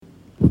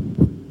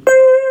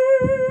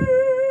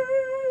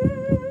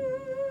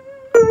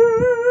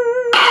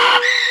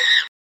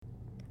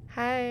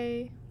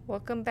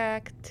welcome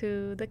back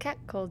to the Cat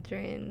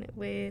Cauldron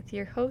with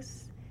your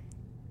hosts,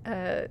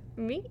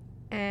 me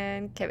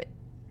and Kevin.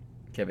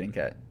 Kevin and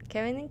Kat.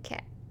 Kevin and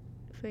Cat.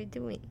 What we're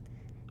doing.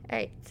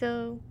 Alright,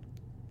 so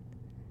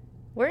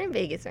we're in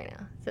Vegas right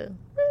now. So,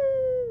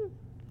 woo!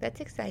 That's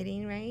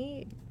exciting,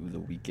 right? It was a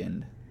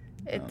weekend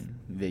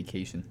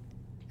vacation.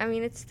 I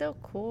mean, it's still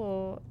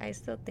cool. I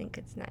still think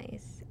it's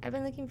nice. I've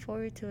been looking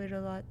forward to it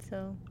a lot,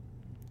 so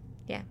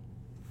yeah.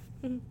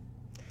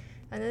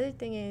 Another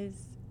thing is,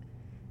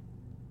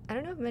 I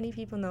don't know if many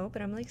people know,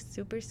 but I'm like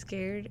super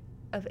scared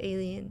of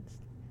aliens.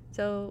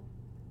 So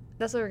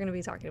that's what we're going to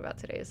be talking about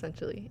today,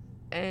 essentially.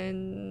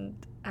 And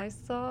I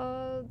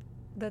saw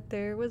that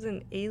there was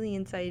an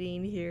alien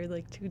sighting here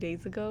like 2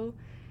 days ago.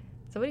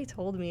 Somebody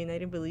told me and I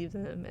didn't believe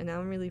them. And now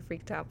I'm really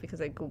freaked out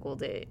because I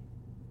Googled it.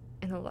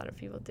 And a lot of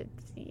people did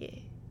see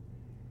it.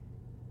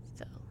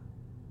 So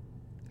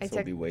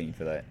We'll be waiting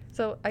for that.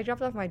 So I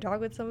dropped off my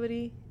dog with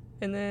somebody.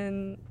 And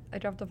then I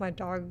dropped off my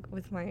dog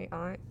with my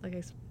aunt. Like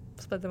I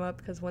split them up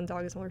because one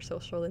dog is more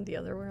social than the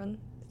other one.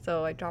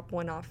 So I dropped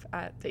one off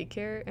at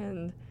daycare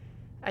and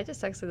I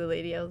just texted the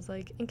lady. I was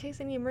like, in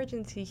case any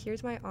emergency,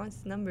 here's my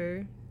aunt's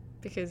number,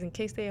 because in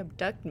case they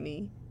abduct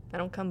me, I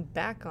don't come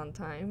back on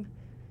time,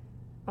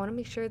 I want to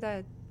make sure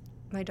that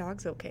my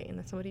dog's okay and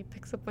that somebody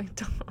picks up my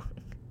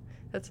dog.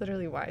 That's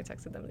literally why I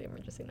texted them the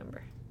emergency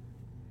number.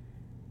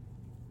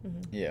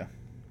 Yeah.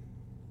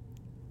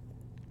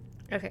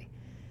 Okay,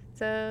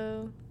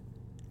 so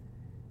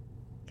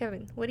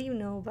Kevin, what do you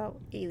know about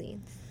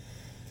aliens?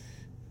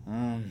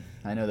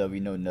 I know that we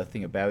know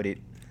nothing about it.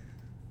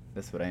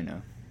 That's what I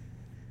know.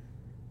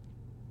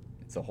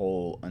 It's a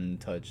whole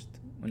untouched,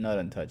 well, not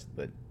untouched,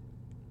 but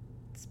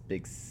it's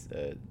big,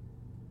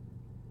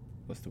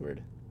 what's the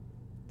word?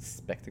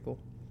 Spectacle?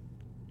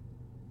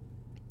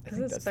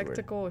 Isn't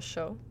spectacle a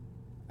show?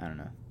 I don't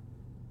know.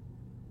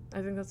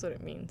 I think that's what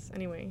it means.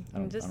 Anyway, I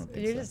don't think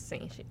just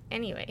saying shit.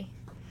 Anyway,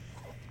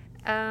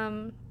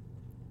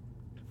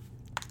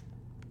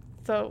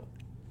 so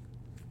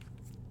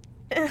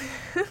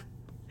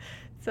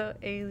so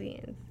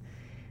aliens.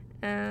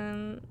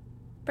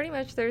 Pretty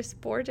much there's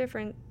 4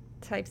 different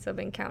types of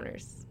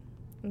encounters,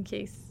 in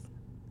case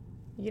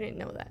you didn't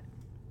know that.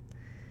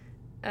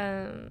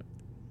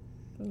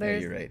 Yeah,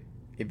 you're right.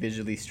 A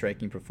visually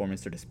striking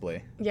performance or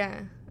display.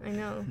 Yeah, I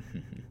know.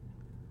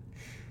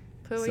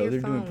 Put away so your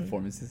they're phone. doing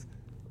performances.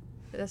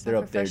 They're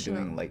up there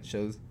doing light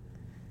shows.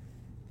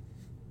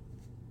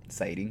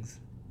 Sightings.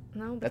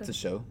 No, but that's a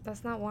show.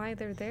 That's not why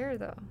they're there,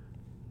 though.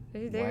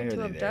 They're there why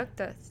to abduct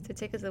us, to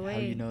take us away. How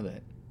do you know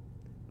that?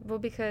 Well,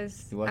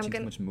 because you're watching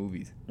too much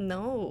movies.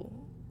 No.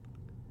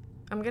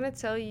 I'm going to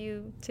tell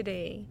you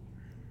today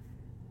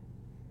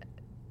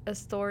a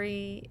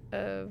story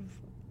of...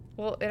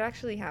 Well, it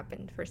actually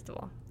happened, first of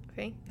all.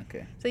 Okay?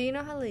 Okay. So you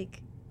know how,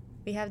 like,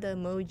 we have the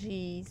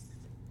emojis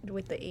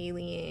with the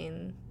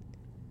alien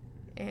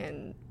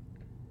and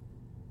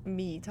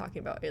me talking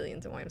about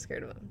aliens and why I'm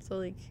scared of them. So,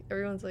 like,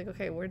 everyone's like,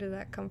 okay, where did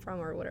that come from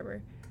or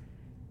whatever?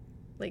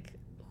 Like,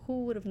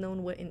 who would have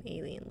known what an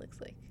alien looks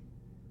like?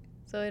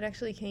 So it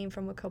actually came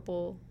from a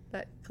couple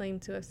that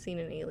claimed to have seen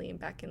an alien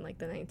back in, like,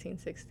 the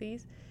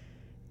 1960s.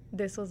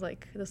 This was,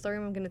 like, the story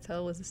I'm going to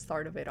tell was the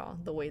start of it all.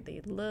 The way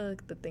they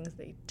look, the things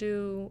they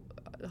do,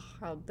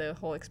 how the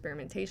whole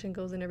experimentation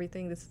goes and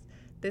everything.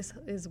 This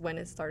is when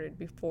it started.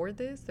 Before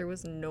this, there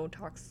was no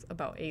talks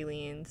about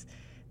aliens.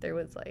 There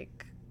was,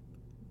 like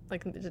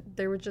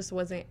there just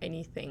wasn't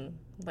anything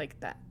like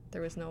that.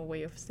 There was no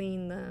way of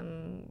seeing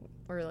them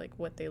or, like,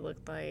 what they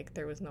looked like.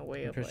 There was no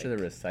way of, I'm pretty sure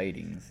there were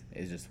sightings.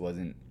 It just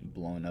wasn't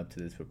blown up to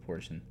this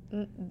proportion.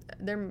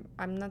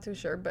 I'm not too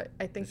sure, but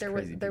I think there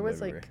was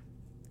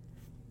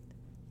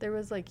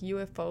like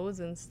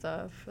UFOs and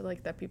stuff,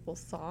 like, that people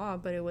saw,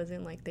 but it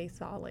wasn't like they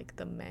saw, like,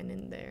 the men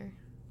in there.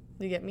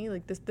 You get me?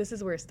 Like, this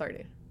is where it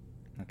started.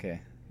 Okay.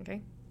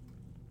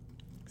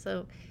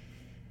 So,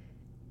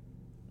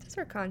 just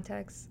for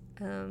context,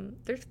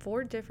 there's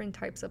 4 different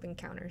types of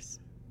encounters.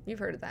 You've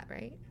heard of that,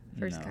 right?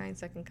 First kind,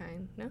 second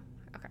kind. No?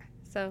 Okay.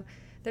 So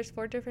there's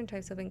 4 different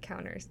types of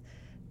encounters.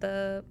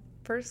 The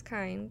first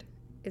kind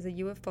is a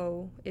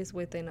UFO is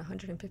within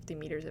 150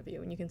 meters of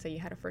you, and you can say you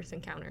had a first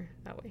encounter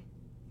that way.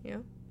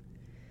 You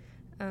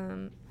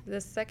know?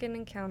 The second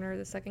encounter,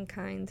 the second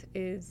kind,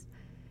 is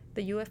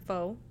the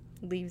UFO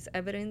leaves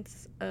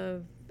evidence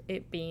of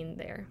it being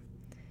there.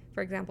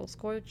 For example,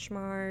 scorch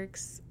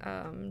marks,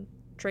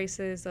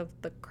 traces of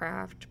the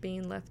craft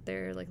being left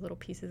there, like little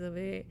pieces of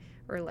it,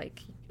 or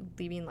like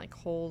leaving like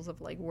holes of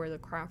like where the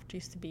craft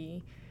used to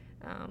be,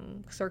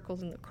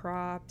 circles in the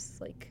crops,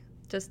 like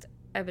just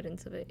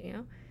evidence of it, you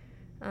know.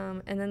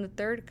 And then the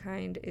third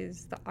kind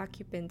is the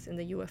occupants in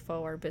the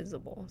UFO are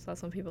visible. So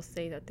that's when people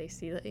say that they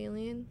see the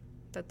alien.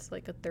 That's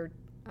like a third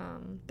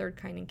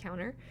kind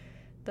encounter.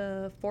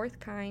 The fourth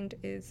kind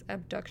is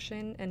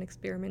abduction and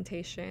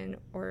experimentation,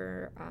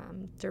 or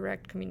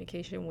direct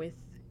communication with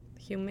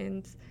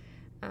humans.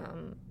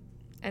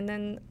 And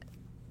then,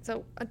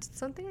 so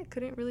something I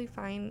couldn't really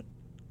find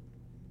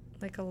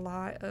like a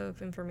lot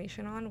of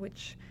information on,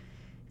 which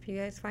if you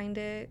guys find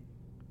it,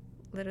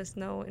 let us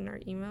know in our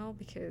email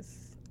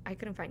because I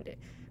couldn't find it.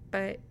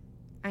 But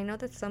I know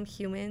that some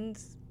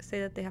humans say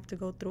that they have to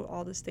go through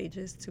all the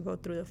stages to go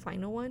through the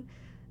final one.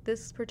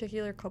 This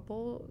particular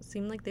couple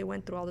seemed like they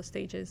went through all the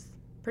stages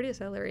pretty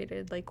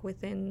accelerated, like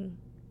within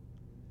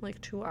like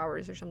 2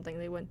 hours or something.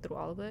 They went through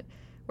all of it.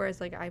 Whereas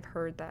like I've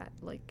heard that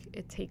like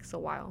it takes a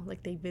while.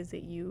 Like they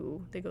visit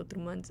you, they go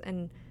through months.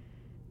 And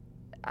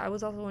I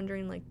was also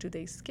wondering, like, do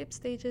they skip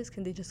stages?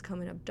 Can they just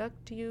come and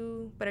abduct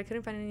you? But I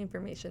couldn't find any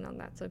information on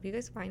that. So if you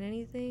guys find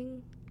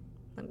anything,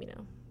 let me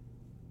know.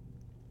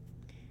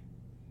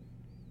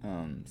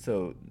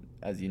 So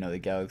as you know, the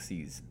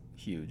galaxy's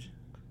huge,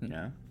 you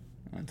know.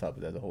 On top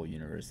of that, the whole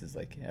universe is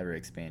like ever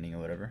expanding or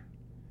whatever.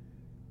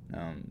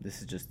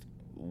 This is just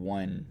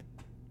one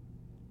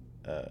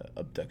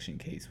abduction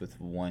case with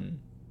one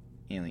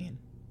alien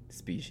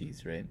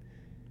species, right?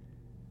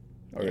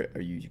 Or Yeah.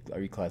 are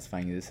you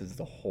classifying this as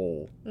the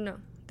whole? No,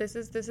 this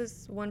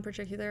is one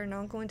particular. And I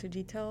won't go into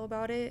detail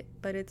about it,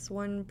 but it's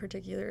one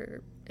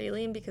particular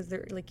alien because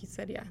there, like you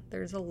said, yeah,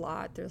 there's a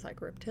lot. There's like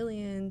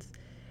reptilians.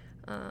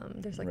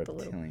 There's like the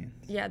little,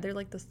 yeah, they're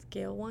like the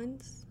scale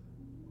ones,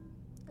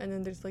 and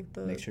then there's like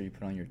the. Make sure you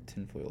put on your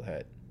tinfoil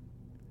hat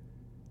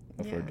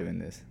before doing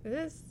this.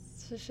 This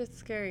is just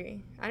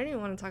scary. I don't even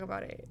want to talk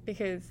about it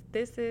because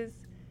this is.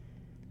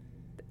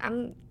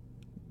 I'm.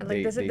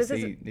 Like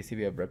they say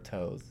we have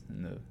reptiles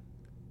in the. What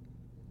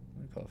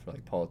do you call it, for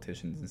like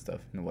politicians and stuff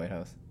in the White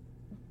House.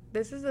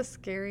 This is the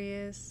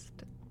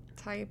scariest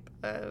type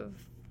of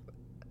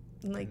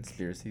like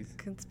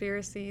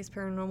conspiracies,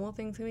 paranormal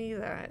thing to me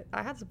that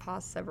I had to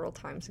pause several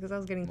times because I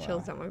was getting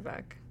chills down my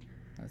back.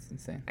 That's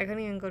insane. I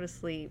couldn't even go to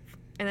sleep.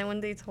 And then when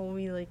they told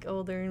me like,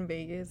 oh, they're in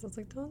Vegas, I was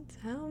like, don't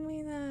tell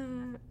me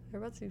that. They're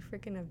about to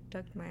freaking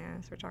abduct my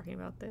ass for talking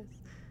about this.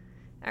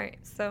 All right,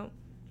 so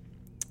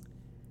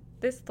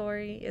this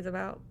story is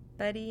about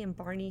Betty and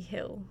Barney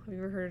Hill. Have you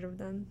ever heard of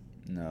them?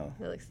 No.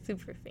 They're like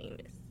super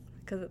famous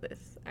because of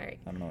this. All right.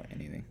 I don't know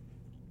anything.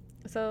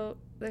 So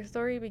their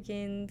story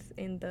begins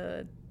in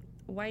the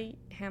White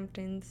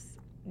Hamptons,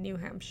 New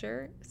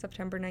Hampshire,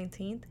 September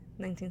 19th,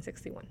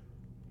 1961.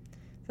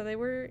 So they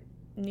were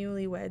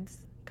newlyweds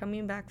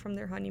coming back from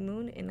their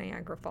honeymoon in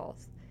Niagara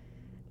Falls.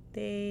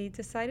 They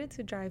decided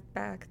to drive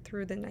back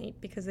through the night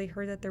because they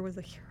heard that there was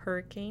a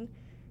hurricane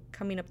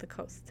coming up the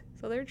coast.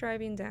 So they're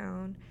driving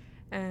down,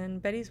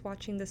 and Betty's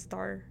watching the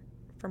star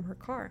from her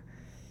car,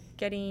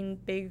 getting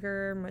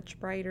bigger, much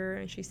brighter,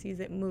 and she sees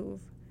it move.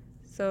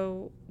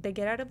 So they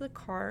get out of the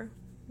car,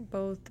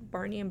 both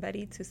Barney and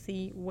Betty, to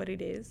see what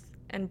it is.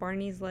 And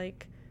Barney's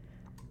like,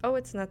 oh,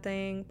 it's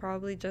nothing,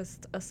 probably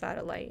just a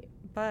satellite.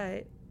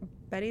 But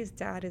Betty's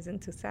dad is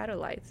into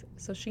satellites,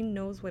 so she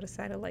knows what a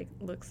satellite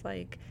looks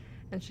like.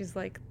 And she's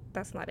like,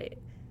 that's not it.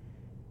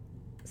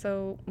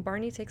 So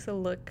Barney takes a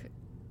look.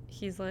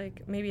 He's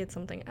like, maybe it's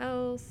something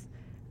else.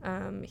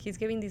 He's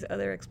giving these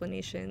other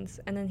explanations.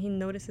 And then he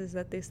notices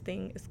that this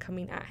thing is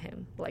coming at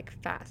him, like,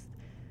 fast.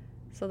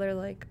 So they're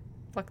like,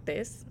 fuck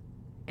this.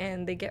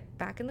 And they get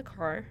back in the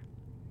car.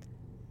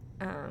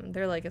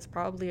 They're like, it's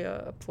probably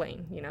a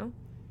plane, you know?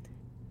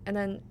 And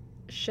then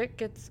shit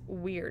gets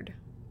weird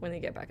when they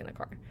get back in the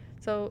car.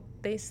 So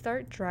they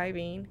start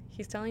driving.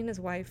 He's telling his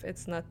wife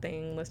it's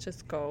nothing, let's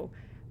just go.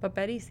 But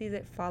Betty sees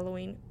it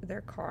following their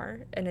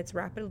car, and it's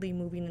rapidly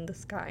moving in the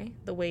sky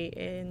the way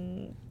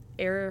an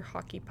air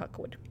hockey puck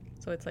would.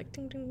 So it's like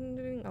ding, ding, ding,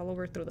 ding, all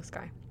over through the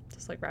sky,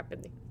 just like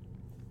rapidly.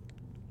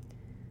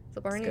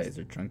 So Barney's... These guys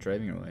are drunk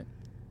driving or what?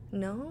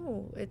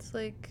 No, it's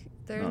like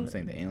they're... No, I'm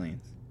saying the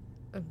aliens.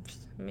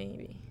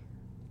 Maybe.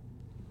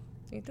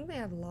 Do you think they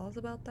have laws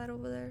about that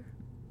over there?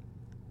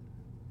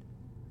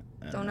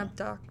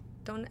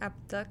 Don't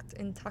abduct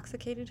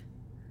intoxicated?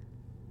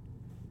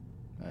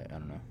 I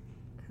don't know.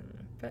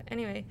 But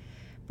anyway,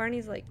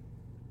 Barney's like,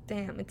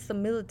 damn, it's the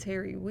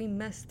military. We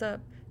messed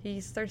up.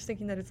 He starts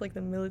thinking that it's like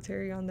the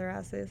military on their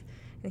asses,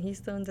 and he's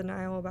still in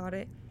denial about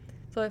it.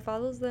 So it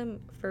follows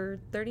them for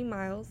 30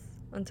 miles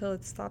until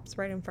it stops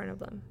right in front of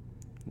them.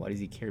 Why does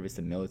he care if it's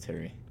the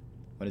military?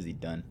 What has he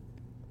done?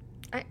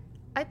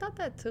 I thought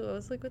that too. I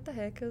was like, what the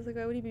heck? I was like,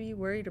 why would he be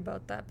worried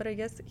about that? But I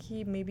guess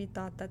he maybe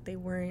thought that they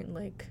weren't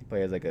like... But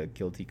he has like a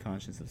guilty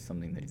conscience of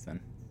something that he's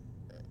done.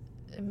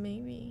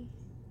 Maybe.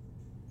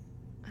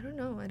 I don't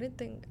know.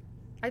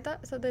 I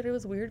thought so that it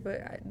was weird,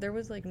 but there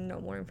was like no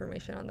more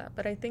information on that.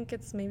 But I think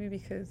it's maybe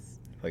because...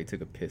 Well, he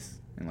took a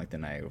piss in like the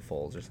Niagara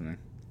Falls or something.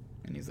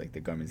 And he's like, the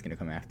government's going to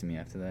come after me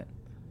after that.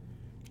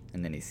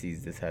 And then he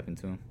sees this happen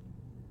to him.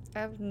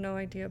 I have no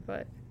idea,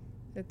 but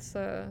it's,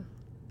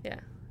 yeah.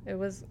 It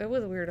was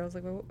weird. I was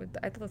like,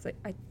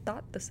 I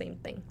thought the same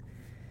thing.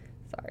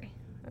 Sorry,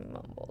 I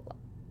mumbled a lot.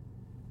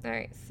 All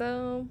right,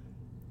 so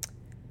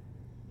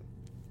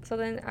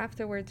then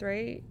afterwards,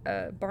 right?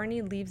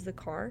 Barney leaves the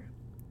car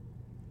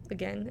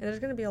again, and there's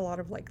gonna be a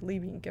lot of like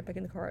leaving, get back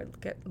in the car,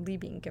 get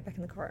back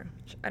in the car,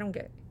 which I don't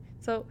get.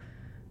 So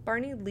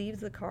Barney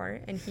leaves the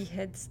car and he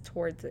heads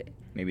towards it.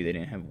 Maybe they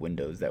didn't have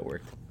windows that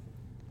worked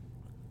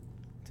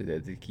Do they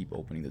have to keep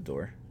opening the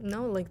door?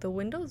 No, like the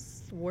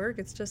windows work.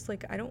 It's just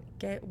like I don't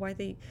get why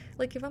they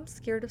like if I'm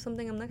scared of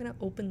something, I'm not gonna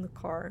open the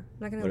car. I'm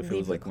not gonna What if it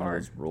leave was the like one of car.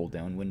 those roll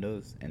down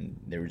windows and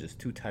they were just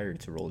too tired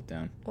to roll it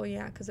down? Oh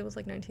yeah, because it was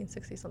like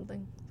 1960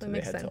 something. So So it they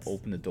makes had sense. to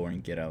open the door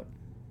and get out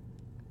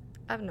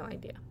I have no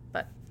idea,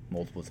 but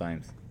multiple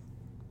times.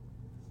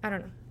 I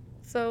don't know.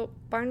 So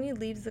Barney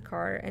leaves the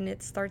car and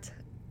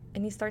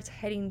he starts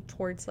heading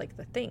towards like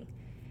the thing.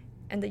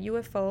 And the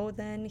UFO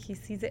then he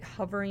sees it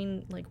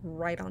hovering like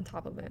right on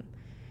top of him.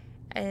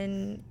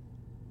 And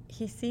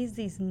he sees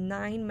these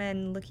 9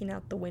 men looking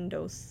out the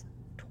windows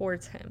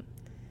towards him.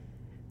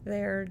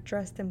 They're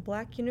dressed in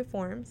black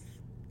uniforms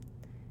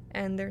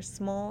and they're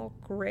small,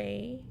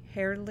 gray,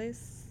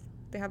 hairless.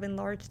 They have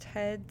enlarged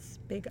heads,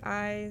 big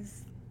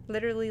eyes,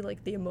 literally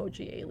like the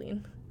emoji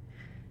alien.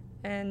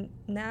 And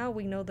now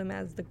we know them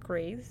as the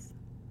Greys.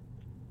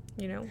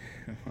 You know,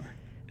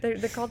 they're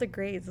called the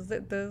Greys.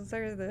 Those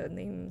are the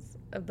names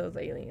of those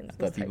aliens. I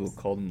Those thought people types.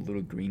 called them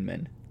little green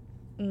men.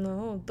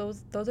 No,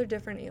 those are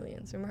different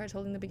aliens. Remember how I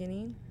told you in the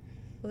beginning?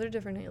 Those are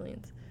different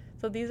aliens.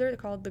 So these are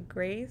called the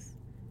Greys,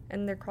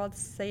 and they're called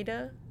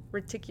Zeta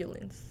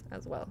riticulans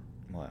as well.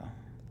 Wow.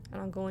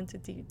 And I'll go into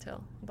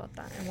detail about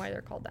that and why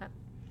they're called that.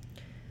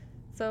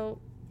 So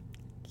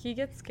he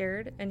gets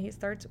scared and he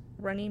starts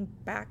running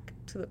back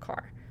to the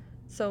car.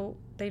 So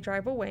they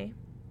drive away,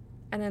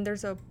 and then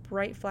there's a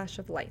bright flash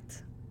of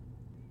light,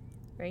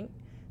 right?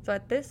 So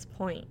at this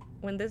point,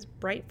 when this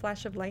bright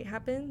flash of light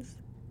happens,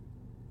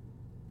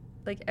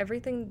 like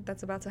everything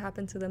that's about to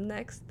happen to them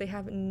next, they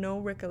have no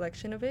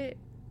recollection of it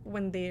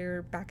when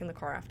they're back in the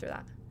car after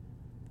that.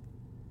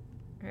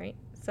 Right?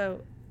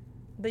 So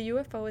the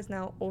UFO is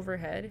now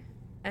overhead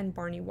and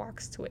Barney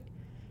walks to it.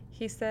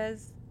 He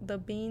says the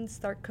beings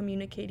start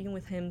communicating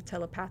with him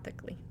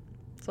telepathically.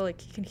 So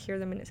like he can hear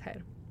them in his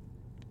head.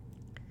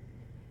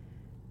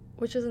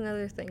 Which is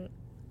another thing.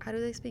 How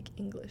do they speak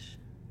English?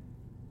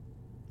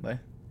 What?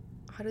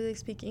 How do they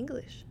speak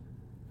English?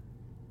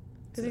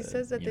 Because he It's a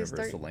says that they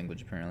universal start.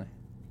 language, apparently.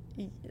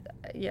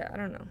 Yeah, I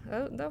don't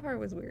know. That part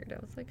was weird.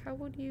 I was like, how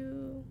would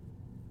you?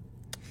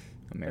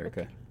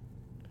 America. Okay.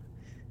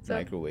 So,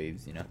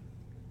 Microwaves, you know.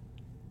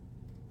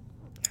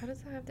 how does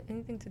that have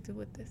anything to do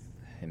with this?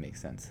 It makes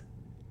sense.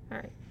 All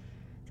right.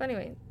 So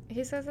anyway,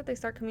 he says that they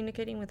start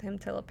communicating with him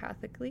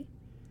telepathically.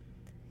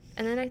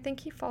 And then I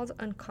think he falls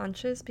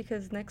unconscious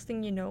because next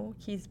thing you know,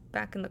 he's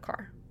back in the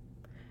car.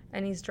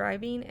 And he's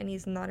driving and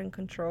he's not in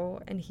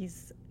control and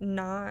he's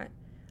not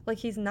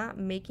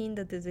making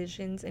the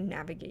decisions and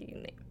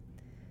navigating it.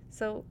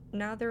 So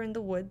now they're in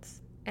the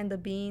woods and the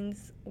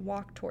beings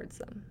walk towards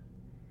them.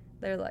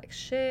 They're like,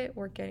 shit,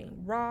 we're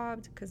getting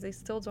robbed because they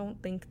still don't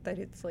think that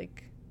it's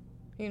like,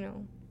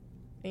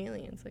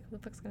 aliens. Like, who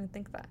the fuck's gonna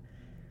think that?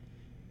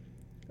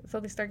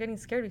 So they start getting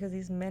scared because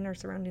these men are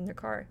surrounding their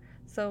car.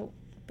 So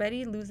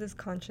Betty loses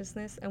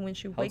consciousness, and when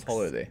she wakes... How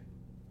tall are they?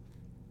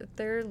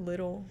 They're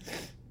little.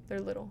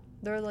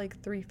 They're like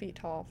 3 feet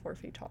tall, 4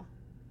 feet tall.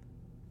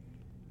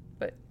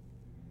 But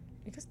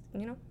you just,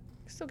 you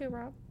still get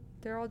robbed.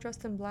 They're all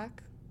dressed in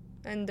black,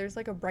 and there's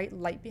like a bright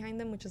light behind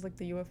them, which is like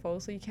the UFO,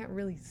 so you can't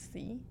really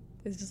see.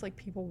 It's just like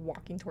people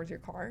walking towards your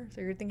car,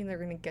 so you're thinking they're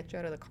gonna get you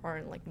out of the car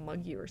and like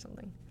mug you or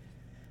something.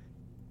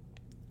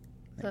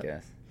 I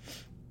guess.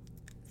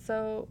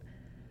 So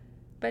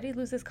Betty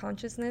loses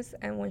consciousness,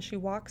 and when she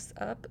walks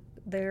up,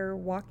 they're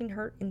walking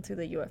her into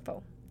the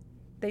UFO.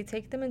 They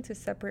take them into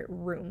separate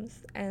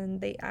rooms,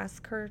 and they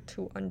ask her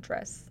to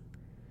undress.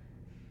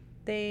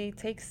 They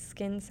take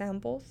skin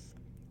samples,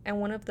 and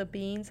one of the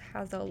beings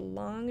has a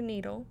long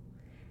needle.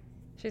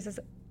 She says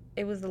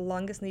it was the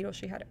longest needle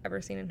she had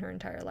ever seen in her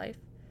entire life.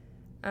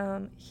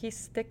 He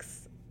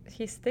sticks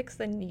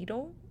the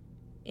needle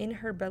in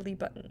her belly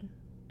button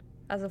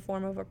as a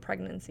form of a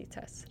pregnancy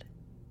test.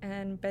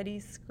 And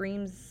Betty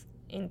screams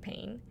in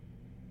pain.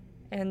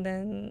 And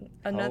then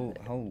another...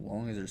 How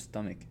long is her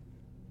stomach?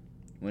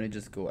 Wouldn't it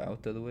just go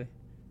out the other way?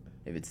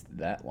 If it's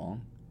that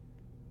long?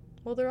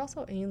 Well, they're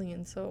also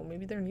aliens, so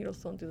maybe their needles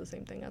don't do the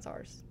same thing as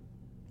ours.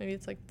 Maybe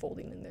it's like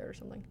folding in there or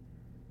something.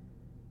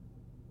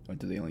 Or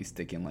do they only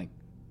stick in like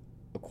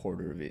a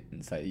quarter of it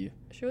inside you?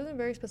 She wasn't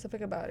very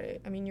specific about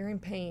it. I mean, you're in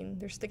pain.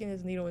 They're sticking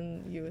this needle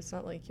in you. It's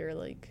not like you're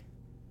like,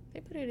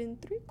 they put it in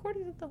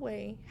 3/4 of the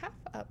way, half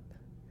up.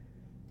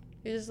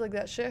 It's just like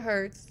that shit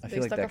hurts. I They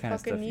feel like stuck that a kind of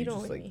fucking stuff you needle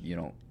just in like, me. you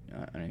don't...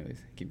 anyways,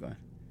 keep going.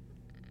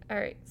 All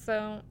right,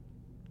 so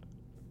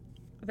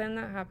then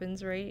that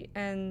happens, right?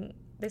 And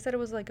they said it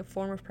was like a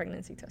form of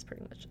pregnancy test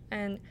pretty much.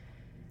 And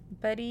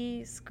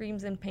Betty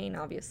screams in pain,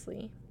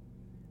 obviously.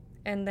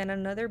 And then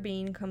another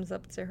being comes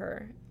up to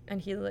her and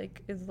he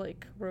like is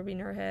like rubbing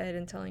her head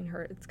and telling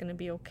her it's gonna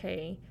be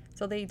okay.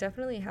 So they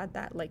definitely had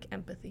that like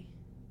empathy,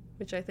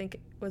 which I think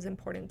was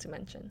important to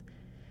mention.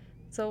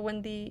 So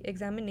when the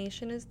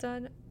examination is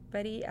done,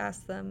 Betty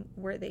asks them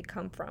where they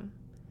come from.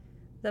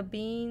 The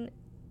being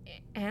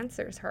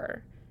answers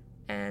her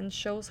and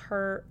shows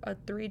her a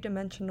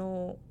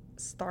 3-dimensional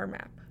star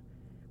map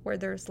where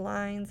there's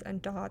lines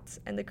and dots,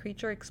 and the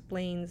creature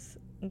explains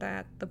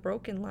that the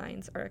broken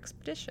lines are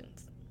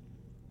expeditions.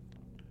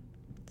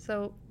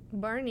 So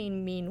Barney,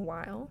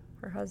 meanwhile,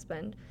 her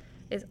husband,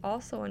 is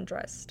also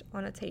undressed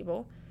on a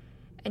table,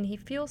 and he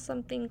feels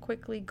something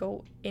quickly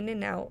go in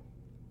and out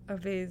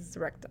of his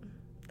rectum.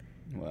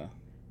 Wow.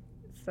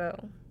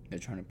 So They're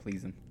trying to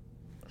please him.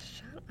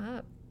 shut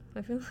up.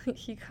 I feel like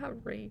he got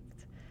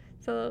raped.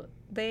 So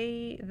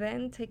they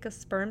then take a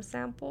sperm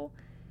sample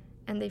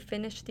and they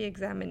finish the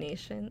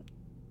examination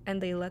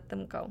and they let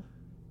them go.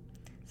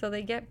 So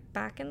they get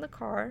back in the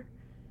car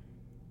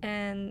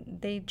and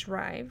they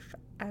drive.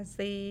 As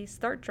they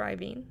start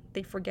driving,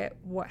 they forget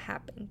what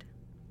happened.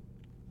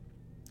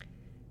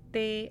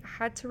 They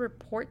had to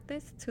report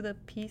this to the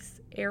Peace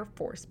Air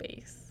Force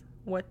Base,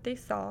 what they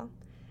saw,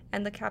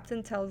 and the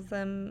captain tells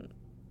them,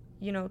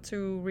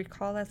 to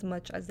recall as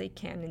much as they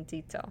can in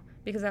detail.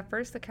 Because at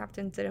first the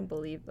captain didn't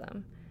believe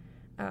them.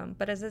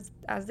 But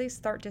as they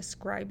start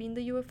describing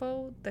the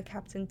UFO, the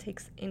captain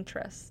takes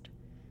interest.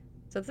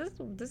 So this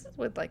is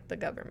with like the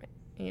government,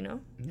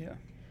 Yeah.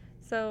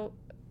 So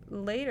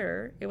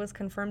later, it was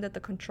confirmed that the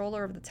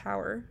controller of the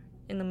tower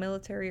in the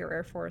military or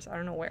Air Force, I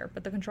don't know where,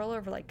 but the controller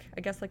of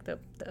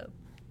the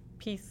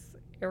Peace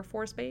Air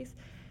Force Base,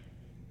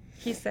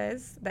 he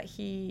says that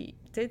he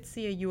did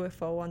see a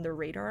UFO on the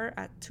radar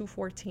at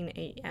 2:14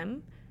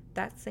 a.m.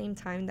 that same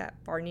time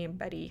that Barney and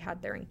Betty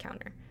had their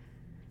encounter.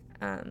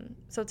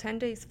 So 10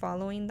 days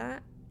following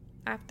that,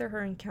 after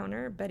her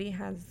encounter, Betty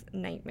has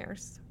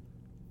nightmares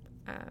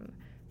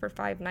for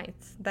 5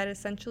 nights that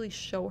essentially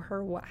show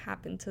her what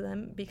happened to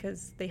them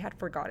because they had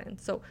forgotten.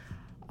 So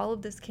all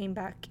of this came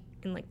back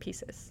in like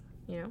pieces,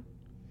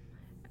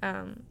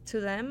 To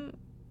them,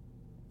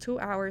 2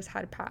 hours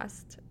had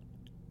passed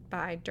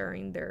by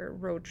during their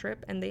road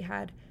trip and they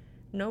had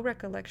no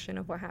recollection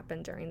of what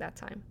happened during that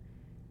time.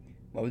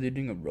 Why were they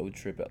doing a road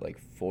trip at like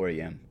 4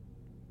 a.m.?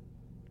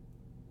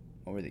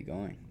 Where were they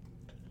going?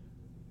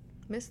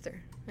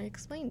 Mister, I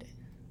explained it.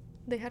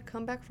 They had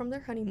come back from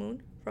their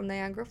honeymoon from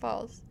Niagara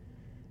Falls,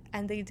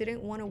 and they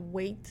didn't want to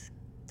wait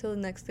till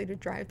the next day to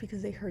drive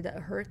because they heard that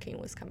a hurricane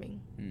was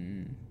coming.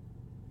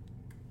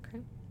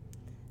 Okay.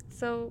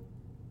 So,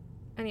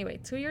 anyway,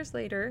 2 years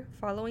later,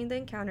 following the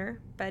encounter,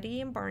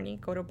 Betty and Barney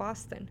go to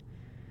Boston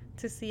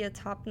to see a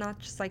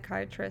top-notch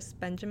psychiatrist,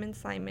 Benjamin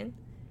Simon,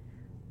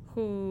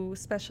 who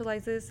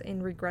specializes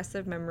in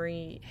regressive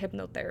memory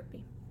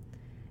hypnotherapy.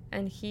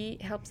 And he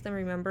helps them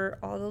remember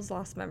all those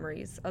lost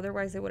memories.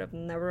 Otherwise, they would have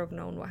never have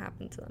known what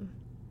happened to them.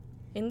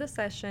 In the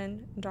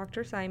session,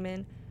 Dr.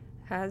 Simon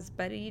has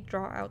Betty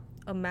draw out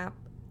a map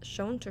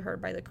shown to her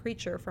by the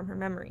creature from her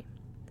memory.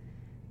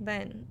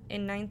 Then,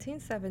 in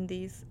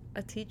 1970s,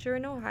 a teacher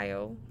in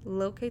Ohio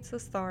locates the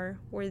star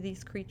where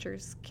these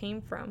creatures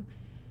came from,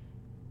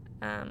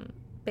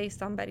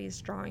 based on Betty's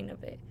drawing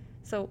of it.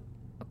 So,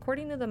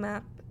 according to the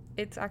map,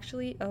 it's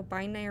actually a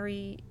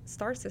binary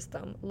star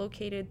system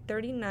located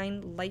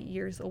 39 light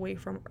years away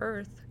from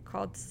Earth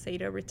called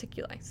Zeta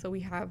Reticuli. So we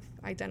have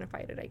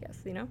identified it, I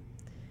guess,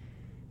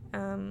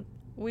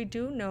 We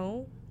do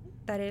know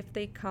that if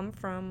they come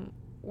from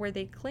where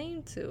they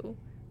claim to,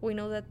 we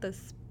know that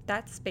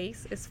that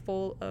space is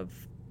full of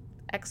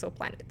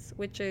exoplanets,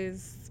 which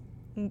is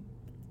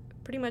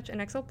pretty much an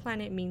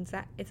exoplanet means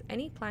that it's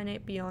any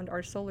planet beyond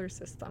our solar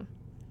system.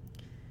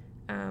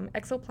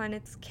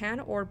 Exoplanets can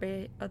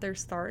orbit other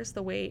stars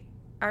the way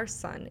our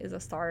sun is a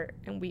star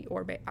and we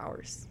orbit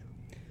ours.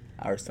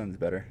 Our sun's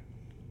better.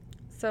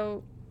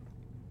 So,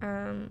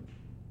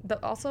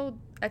 also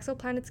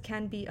exoplanets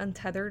can be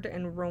untethered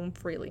and roam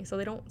freely. So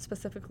they don't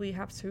specifically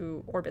have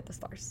to orbit the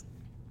stars.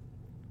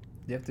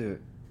 You have to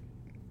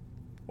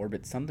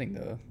orbit something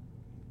though.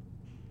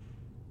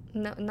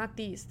 No, not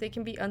these. They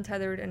can be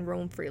untethered and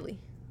roam freely.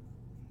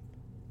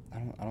 I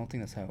don't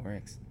think that's how it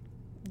works.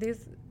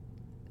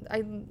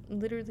 I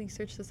literally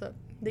searched this up.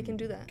 They can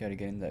do that. Gotta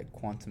get into that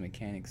quantum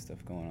mechanics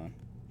stuff going on.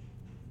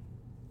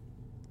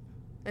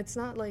 It's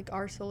not like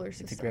our solar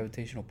system. It's a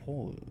gravitational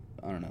pull.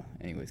 I don't know.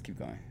 Anyways, keep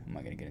going. I'm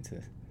not gonna get into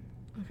this.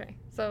 Okay,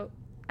 so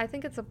I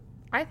think it's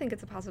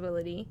a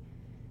possibility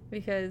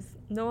because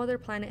no other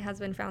planet has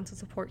been found to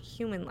support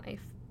human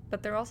life,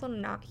 but they're also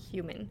not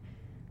human.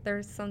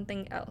 There's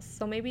something else.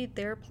 So maybe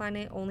their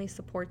planet only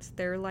supports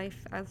their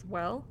life as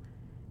well,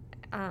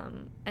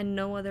 and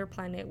no other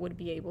planet would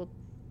be able to,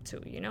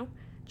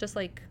 just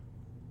like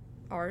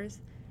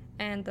ours.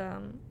 And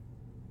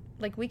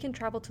like we can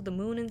travel to the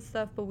moon and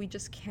stuff, but we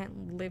just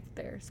can't live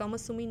there. So I'm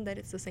assuming that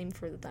it's the same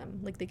for them.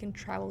 Like they can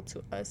travel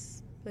to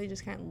us, they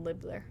just can't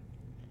live there.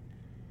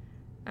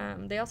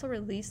 They also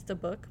released the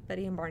book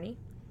Betty and Barney.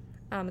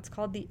 It's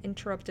called The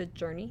Interrupted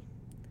Journey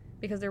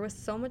because there was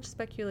so much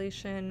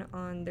speculation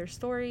on their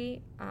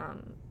story.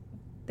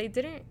 They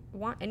didn't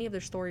want any of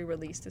their story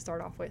released to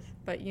start off with,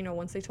 but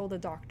once they told the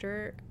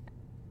doctor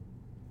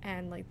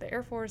and like the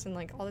Air Force and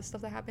like all this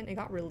stuff that happened, it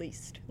got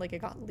released, like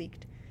it got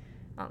leaked.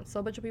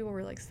 So a bunch of people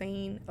were like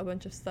saying a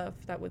bunch of stuff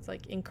that was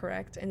like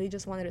incorrect, and they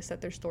just wanted to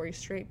set their story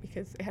straight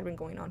because it had been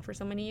going on for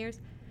so many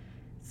years.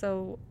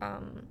 So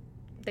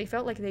they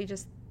felt like they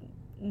just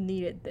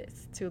needed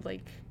this to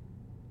like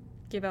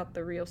give out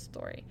the real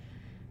story.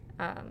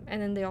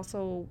 And then they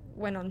also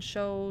went on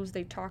shows,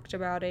 they talked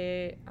about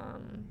it,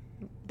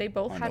 they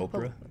both On had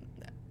Oprah?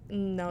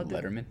 no,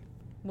 Letterman?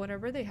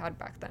 whatever they had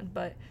back then,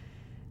 but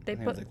I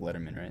think it was like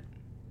Letterman, right?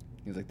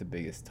 He was like the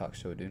biggest talk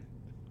show dude.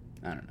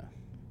 I don't know.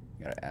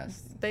 You gotta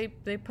ask. They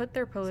put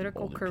their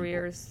political older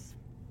careers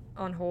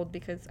on hold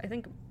because I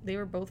think they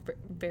were both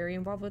very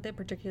involved with it.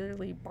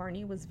 Particularly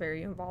Barney was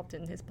very involved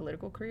in his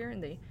political career,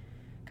 and they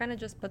kind of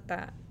just put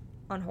that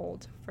on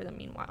hold for the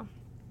meanwhile.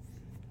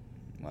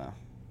 Wow.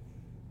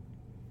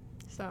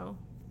 So,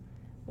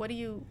 what do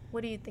you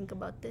think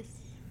about this?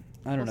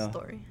 I don't whole know.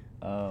 Story.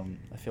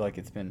 I feel like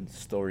it's been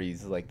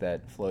stories like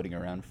that floating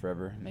around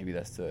forever. Maybe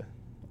that's the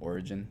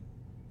origin,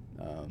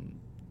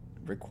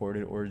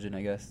 recorded origin,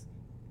 I guess.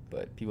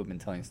 But people have been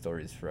telling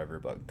stories forever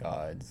about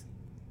gods,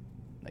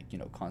 like,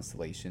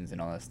 constellations and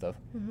all that stuff.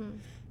 Mm-hmm.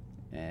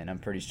 And I'm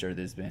pretty sure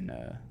there's been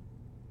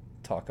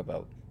talk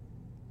about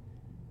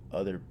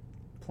other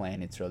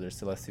planets or other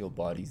celestial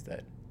bodies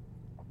that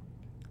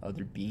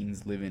other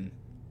beings live in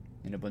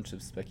a bunch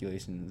of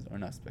speculations, or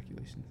not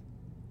speculations.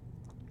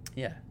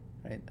 Yeah,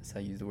 right? That's how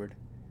you use the word.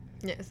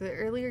 Yeah, so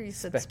earlier you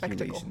said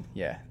spectacle.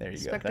 Yeah, there you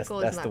Spectacle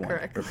go. That's is the not one.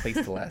 correct.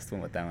 Replace the last one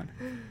with that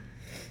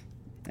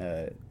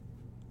one.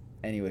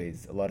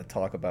 Anyways, a lot of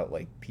talk about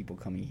like people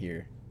coming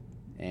here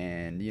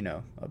and,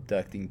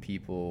 abducting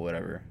people,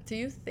 whatever. Do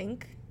you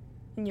think,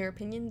 in your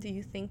opinion,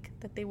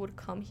 that they would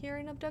come here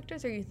and abduct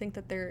us, or you think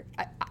that they're...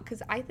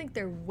 Because I think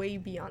they're way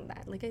beyond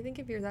that. Like, I think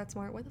if you're that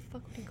smart, why the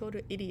fuck would you go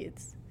to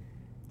idiots?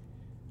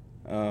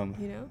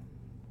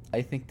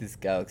 I think this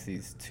galaxy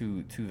is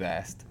too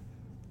vast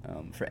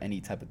for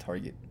any type of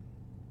target.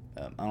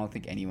 I don't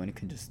think anyone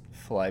can just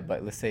fly by.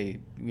 Let's say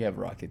we have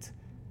rockets.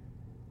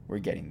 We're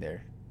getting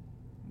there.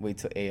 Wait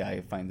till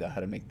AI finds out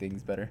how to make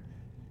things better.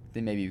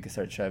 Then maybe we can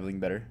start traveling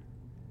better.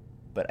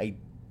 But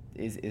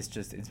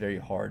it's very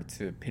hard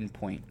to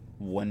pinpoint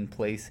one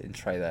place and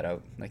try that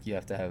out. Like, you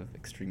have to have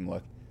extreme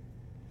luck.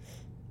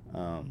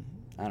 I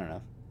don't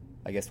know.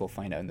 I guess we'll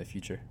find out in the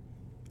future.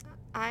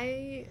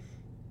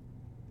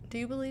 Do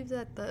you believe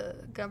that the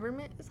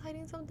government is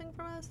hiding something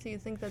from us? Do you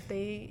think that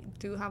they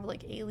do have,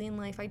 like, alien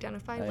life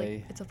identified?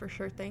 Like, it's a for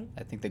sure thing?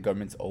 I think the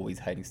government's always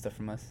hiding stuff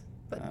from us.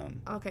 But,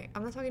 okay,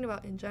 I'm not talking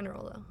about in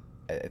general, though.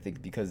 I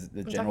think because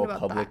the general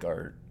public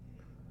are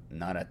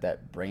not at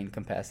that brain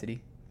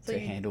capacity to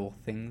handle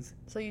things.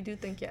 So you do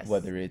think yes?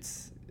 Whether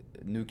it's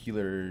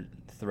nuclear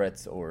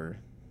threats or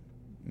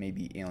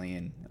maybe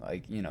alien,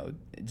 like,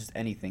 just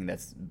anything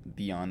that's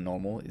beyond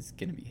normal is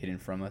going to be hidden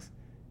from us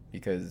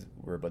because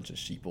we're a bunch of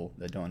sheeple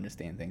that don't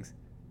understand things.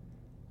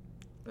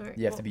 All right,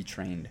 you have to be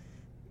trained.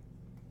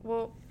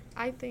 Well,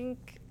 I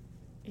think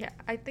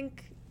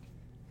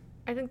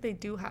they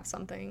do have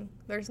something.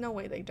 There's no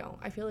way they don't.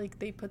 I feel like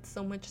they put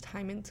so much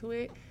time into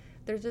it.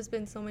 There's just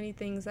been so many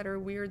things that are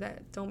weird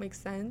that don't make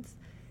sense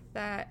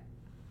that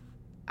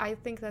I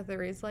think that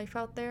there is life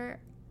out there.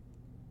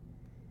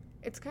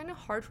 It's kind of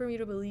hard for me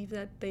to believe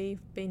that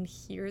they've been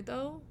here,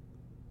 though,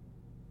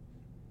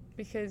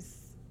 because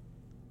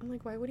I'm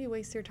like, why would you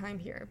waste your time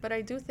here? But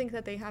I do think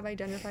that they have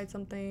identified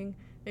something.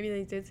 Maybe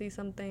they did see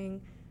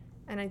something,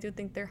 and I do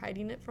think they're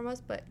hiding it from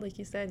us. But like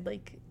you said,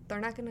 like, they're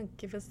not going to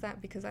give us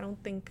that because I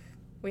don't think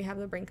we have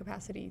the brain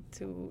capacity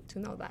to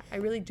know that. I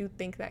really do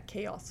think that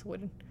chaos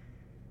would,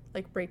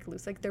 like, break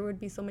loose. Like, there would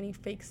be so many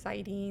fake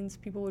sightings.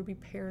 People would be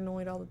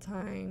paranoid all the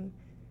time.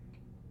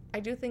 I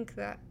do think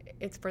that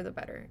it's for the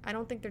better. I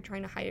don't think they're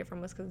trying to hide it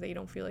from us because they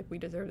don't feel like we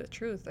deserve the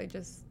truth. I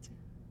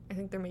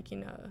think they're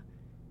making a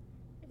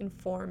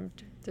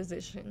informed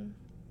decision,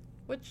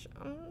 which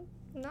I'm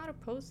not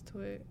opposed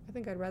to it. I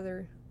think I'd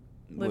rather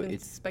live in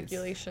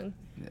speculation.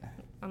 Yeah.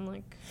 I'm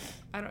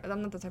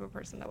not the type of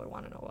person that would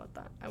want to know about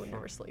that. I would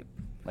never sleep.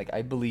 Like,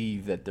 I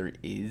believe that there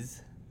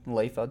is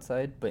life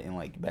outside, but in,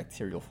 like,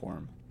 bacterial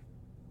form.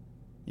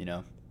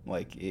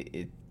 Like,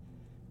 it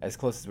as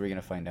close as we're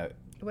gonna find out.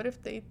 What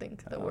if they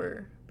think that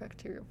we're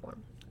bacterial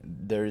form?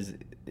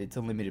 It's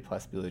unlimited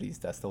possibilities.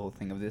 That's the whole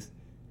thing of this.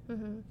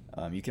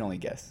 Mm-hmm. You can only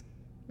guess.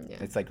 Yeah.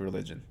 It's like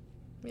religion.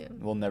 Yeah.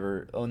 We'll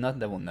never. Oh, not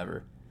that we'll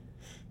never.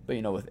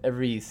 But with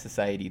every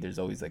society, there's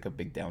always like a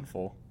big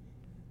downfall.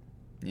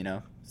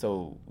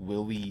 So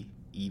will we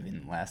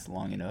even last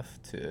long enough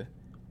to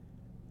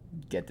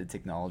get the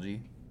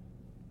technology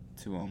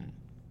to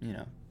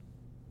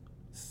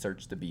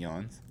search the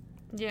beyonds?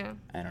 Yeah.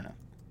 I don't know.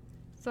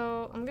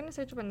 So I'm gonna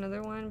search up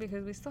another one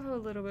because we still have a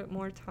little bit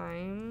more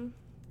time.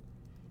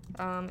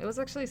 It was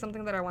actually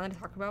something that I wanted to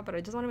talk about, but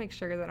I just want to make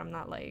sure that I'm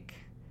not like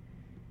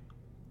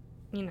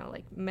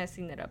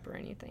messing it up or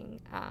anything.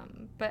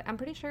 But I'm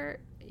pretty sure,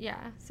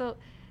 yeah. So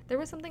there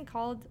was something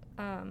called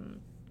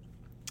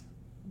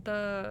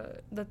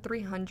the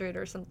 300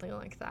 or something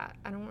like that.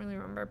 I don't really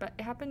remember, but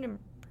it happened in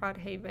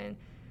Broadhaven.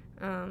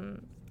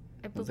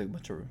 It was like a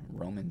bunch of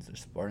Romans or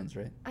Spartans,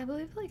 right? I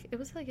believe it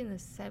was in the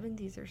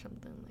 70s or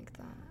something like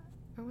that.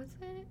 Or was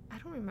it? I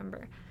don't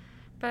remember.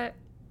 But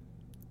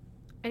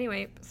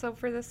anyway, so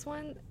for this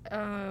one,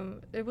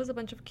 it was a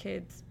bunch of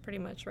kids, pretty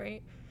much,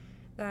 right?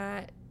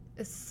 That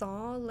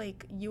saw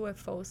like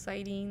UFO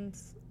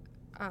sightings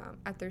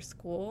at their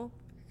school,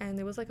 and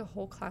it was like a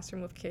whole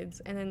classroom of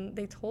kids, and then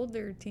they told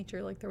their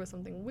teacher like there was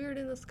something weird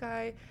in the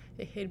sky.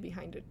 It hid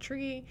behind a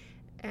tree,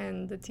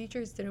 and the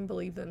teachers didn't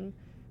believe them,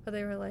 but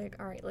they were like,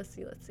 all right, let's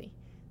see.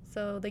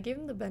 So they gave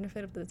them the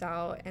benefit of the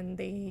doubt, and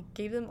they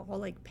gave them all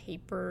like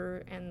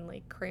paper and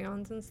like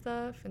crayons and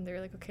stuff, and they were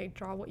like, okay,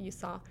 draw what you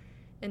saw.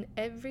 And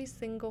every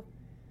single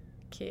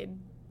kid,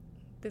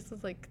 this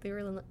was like, they were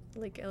in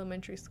like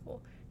elementary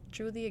school,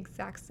 drew the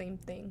exact same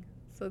thing.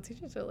 So the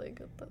teachers were like,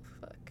 what the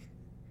fuck?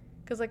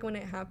 Because like when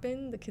it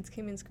happened, the kids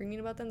came in screaming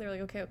about them. They're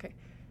like, okay.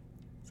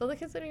 So the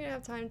kids didn't even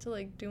have time to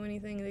like do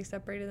anything. They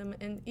separated them.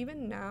 And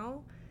even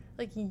now,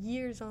 like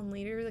years on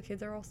later, the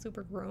kids are all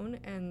super grown,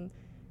 and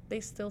they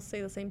still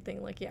say the same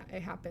thing, like, yeah,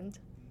 it happened,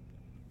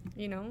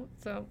 you know?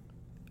 So,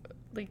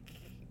 like,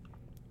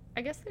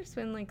 I guess there's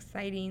been, like,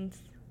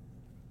 sightings.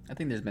 I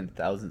think there's been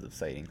thousands of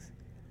sightings.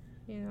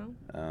 You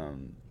know?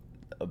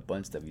 A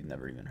bunch that we've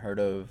never even heard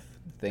of.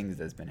 Things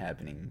that's been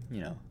happening,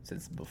 you know,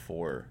 since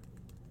before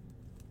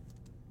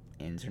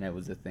internet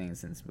was a thing,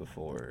 since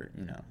before,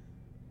 you know,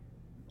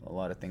 a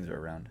lot of things were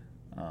around.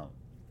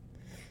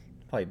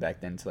 Probably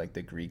back then to, like,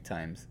 the Greek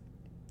times.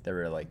 They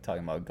were, like,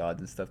 talking about gods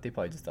and stuff. They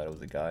probably just thought it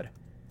was a god.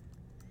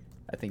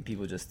 I think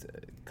people just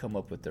come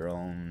up with their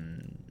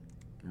own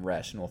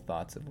rational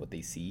thoughts of what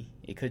they see.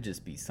 It could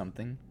just be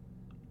something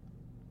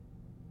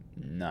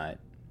not,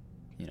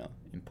 you know,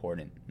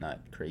 important, not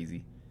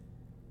crazy,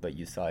 but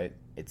you saw it,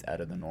 it's out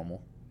of the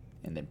normal.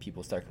 And then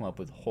people start coming up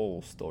with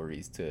whole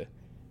stories to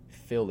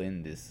fill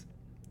in this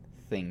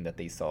thing that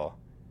they saw,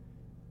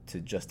 to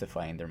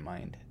justify in their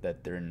mind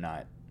that they're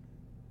not,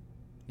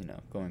 you know,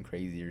 going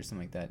crazy or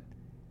something like that.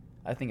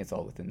 I think it's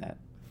all within that.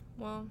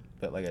 Well,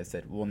 but like I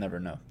said, we'll never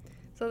know.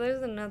 So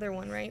there's another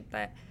one, right,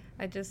 that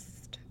I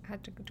just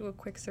had to do a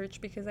quick search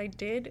because I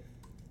did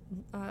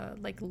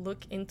like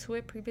look into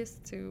it previous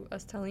to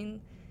us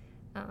telling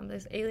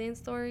this alien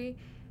story.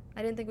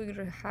 I didn't think we would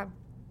have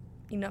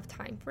enough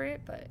time for it,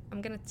 but I'm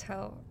gonna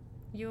tell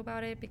you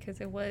about it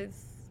because it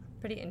was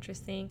pretty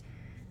interesting.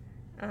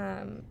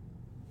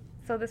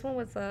 So this one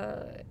was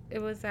it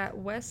was at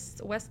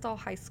Westall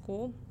High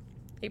School,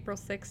 April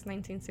 6,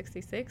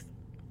 1966,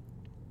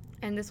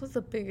 and this was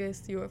the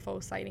biggest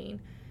UFO sighting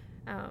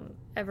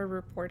ever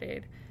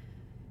reported.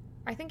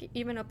 I think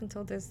even up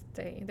until this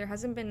day, there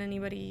hasn't been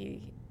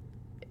anybody,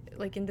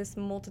 like in this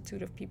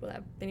multitude of people, that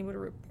have been able to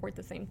report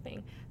the same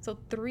thing. So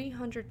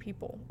 300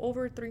 people,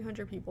 over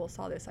 300 people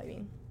saw this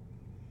sighting,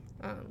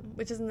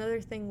 which is another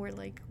thing where,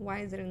 like, why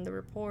is it in the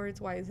reports?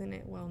 Why isn't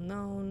it well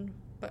known?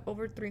 But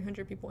over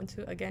 300 people, and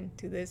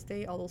to this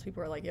day, all those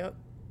people are like, yep,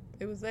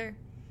 it was there.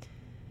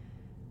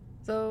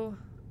 So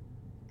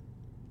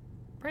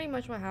pretty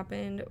much what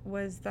happened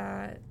was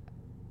that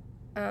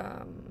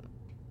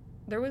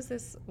there was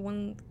this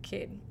one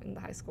kid in the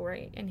high school,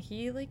 right? And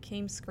he, like,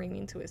 came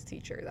screaming to his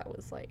teacher that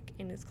was, like,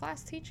 in his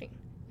class teaching.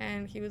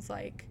 And he was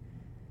like,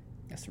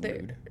 that's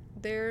rude.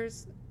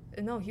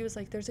 He was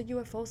like, there's a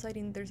UFO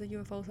sighting,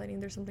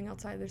 there's something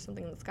outside, there's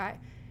something in the sky.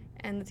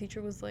 And the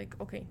teacher was like,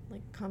 okay,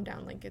 like, calm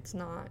down, like, it's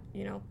not,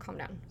 you know, calm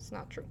down, it's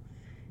not true.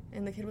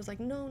 And the kid was like,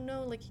 no,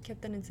 like, he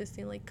kept on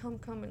insisting, like, come,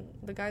 and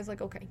the guy's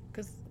like, okay,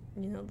 because,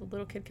 you know, the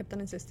little kid kept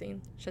on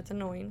insisting, shit's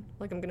annoying,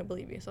 like, I'm gonna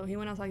believe you. So he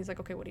went outside, he's like,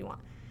 okay, what do you want?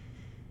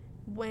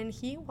 When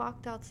he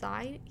walked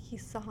outside, he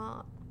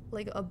saw,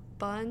 like, a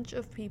bunch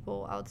of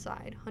people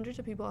outside, hundreds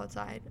of people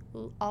outside,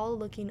 all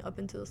looking up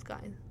into the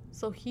sky.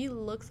 So he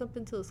looks up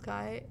into the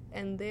sky,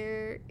 and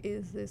there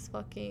is this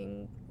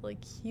fucking,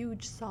 like,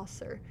 huge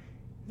saucer,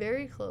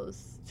 very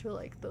close to,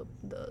 like, the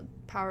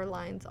power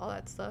lines, all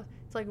that stuff.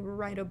 It's, like,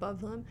 right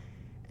above them,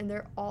 and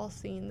they're all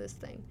seeing this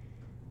thing.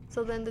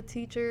 So then the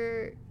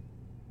teacher,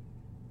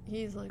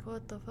 he's like,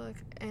 what the fuck?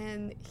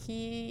 And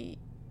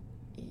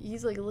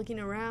he's like looking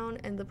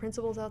around, and the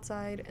principal's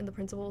outside, and the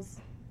principal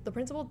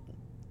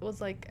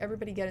was like,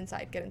 everybody get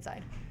inside,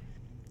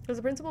 because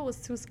the principal was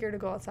too scared to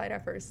go outside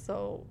at first.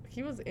 So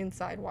he was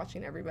inside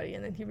watching everybody,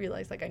 and then he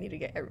realized, like, I need to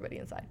get everybody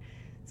inside.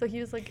 So he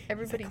was like,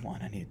 everybody, come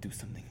on, I need to do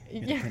something.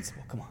 You're the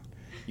principal, come on,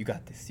 you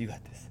got this. He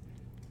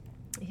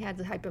had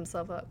to hype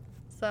himself up.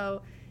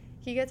 So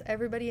he gets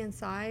everybody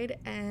inside,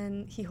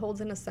 and he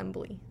holds an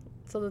assembly.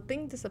 So the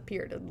thing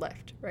disappeared and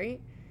left,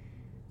 right?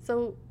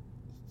 So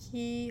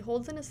he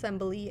holds an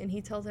assembly, and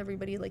he tells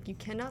everybody, like, you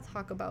cannot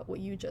talk about what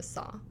you just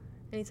saw.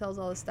 And he tells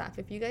all the staff,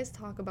 if you guys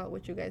talk about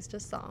what you guys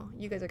just saw,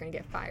 you guys are going to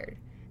get fired.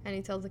 And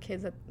he tells the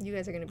kids that you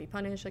guys are going to be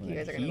punished, like, you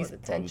guys are going to go to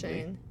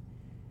detention.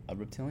 A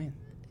reptilian.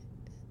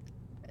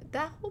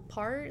 That whole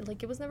part,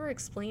 like, it was never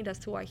explained as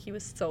to why he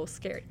was so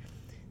scared.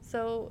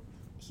 So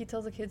he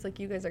tells the kids, like,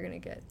 you guys are going to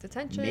get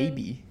detention.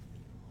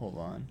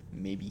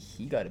 Maybe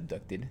he got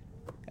abducted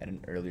at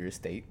an earlier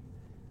state.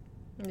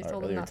 They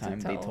told him not to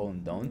tell. They told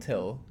him don't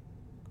tell.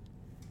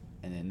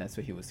 And then that's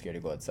why he was scared to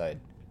go outside.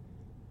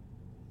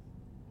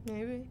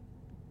 Maybe.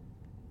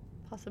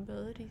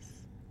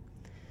 Possibilities.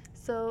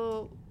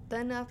 So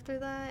then after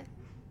that,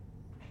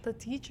 this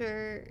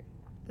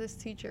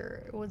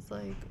teacher was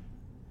like,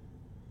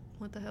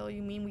 what the hell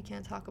you mean we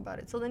can't talk about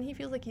it? So then he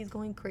feels like he's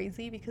going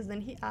crazy, because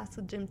then he asks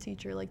the gym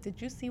teacher, like, did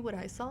you see what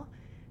I saw?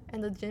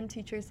 And the gym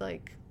teacher's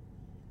like,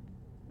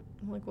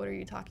 I'm like, what are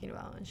you talking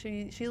about? And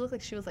she looked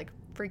like she was like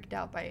freaked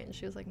out by it, and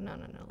she was like, no,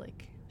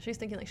 like she's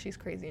thinking like she's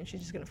crazy and she's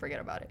just gonna forget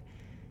about it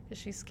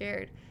because she's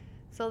scared.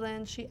 So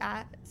then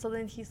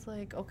he's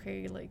like,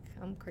 okay, like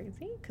I'm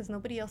crazy, because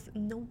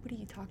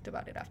nobody talked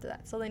about it after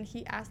that. So then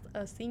he asked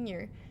a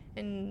senior,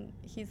 and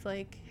he's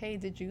like, hey,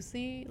 did you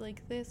see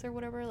like this or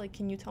whatever? Like,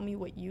 can you tell me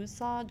what you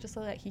saw, just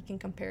so that he can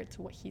compare it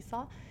to what he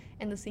saw?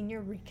 And the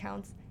senior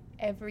recounts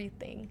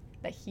everything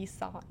that he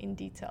saw in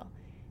detail,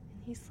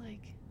 and he's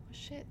like, oh,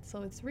 shit,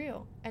 so it's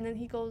real. And then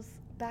he goes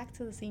back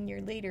to the senior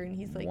later, and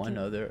he's like, one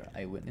other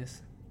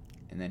eyewitness,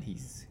 and then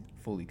he's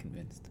fully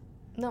convinced.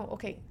 No,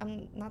 okay,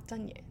 I'm not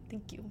done yet.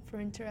 Thank you for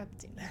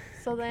interrupting.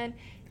 So then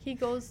he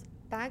goes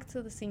back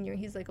to the senior.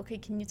 He's like, okay,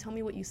 can you tell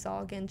me what you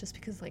saw again? Just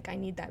because, like, I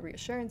need that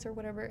reassurance or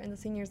whatever. And the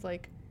senior's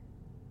like,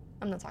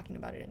 I'm not talking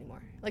about it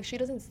anymore. Like, she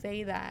doesn't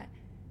say that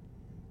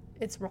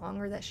it's wrong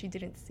or that she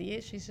didn't see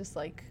it. She's just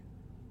like,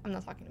 I'm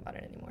not talking about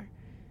it anymore.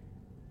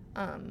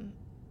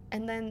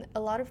 And then a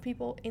lot of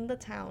people in the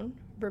town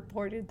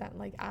reported that,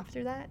 like,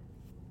 after that,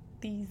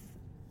 these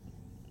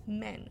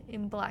men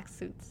in black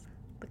suits,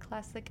 the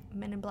classic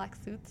men in black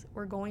suits,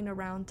 were going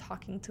around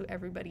talking to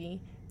everybody,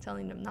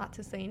 telling them not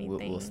to say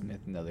anything. Will Smith,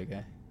 another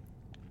guy.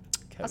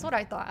 Kevin. That's what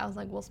I thought. I was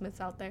like, Will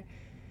Smith's out there.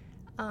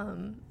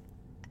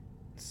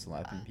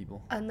 Slapping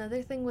people.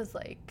 Another thing was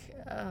like,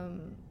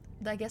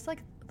 I guess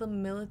like the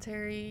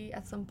military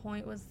at some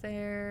point was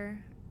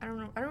there. I don't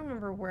know. I don't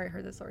remember where I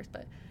heard the source,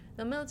 but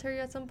the military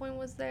at some point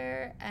was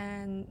there,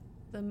 and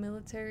the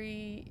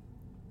military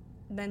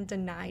then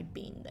denied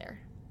being there.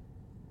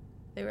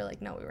 They were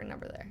like, no, we were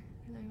never there.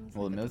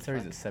 Well, the military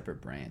is a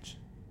separate branch.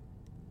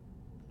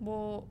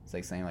 Well, it's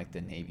like saying like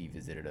the Navy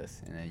visited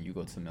us, and then you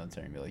go to the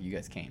military and be like, you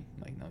guys came.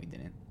 I'm like, no, we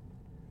didn't.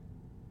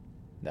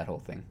 That whole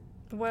thing.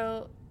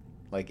 Well,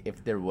 like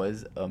if there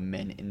was a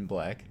Men in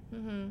Black,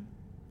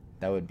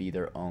 that would be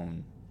their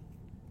own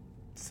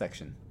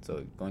section.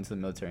 So going to the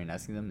military and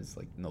asking them is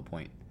like no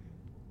point.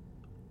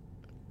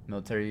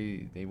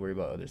 Military, they worry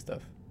about other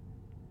stuff.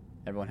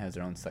 Everyone has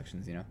their own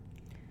sections, you know?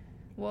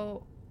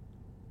 Well,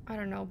 I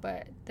don't know,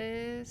 but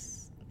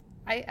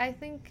I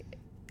think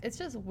it's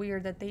just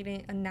weird that they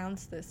didn't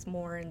announce this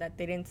more, and that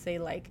they didn't say,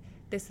 like,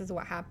 this is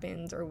what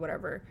happened or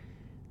whatever.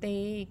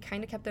 They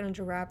kind of kept it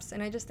under wraps,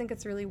 and I just think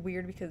it's really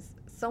weird because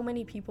so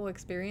many people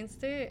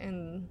experienced it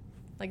and,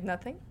 like,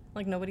 nothing.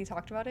 Like, nobody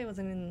talked about it. It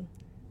wasn't in,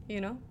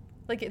 you know?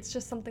 Like, it's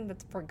just something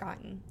that's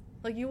forgotten.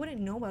 Like, you wouldn't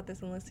know about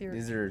this unless you're...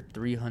 These are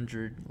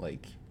 300,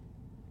 like,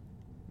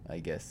 I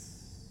guess,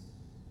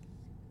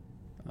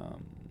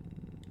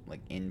 like,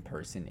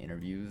 in-person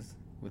interviews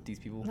with these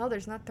people? No,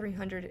 there's not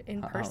 300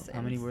 in person.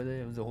 How many were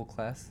there? It was a whole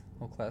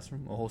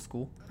classroom, a whole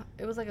school?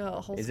 It was like a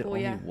whole school, Is it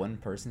only one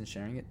person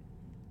sharing it?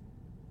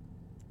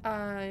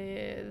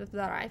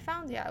 That I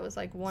found, yeah, it was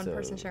like one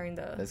person sharing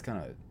the... That's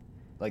kind of...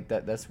 Like,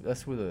 that's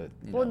where the...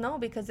 Well, no,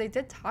 because they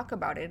did talk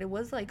about it. It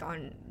was, like,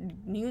 on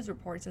news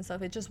reports and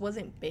stuff. It just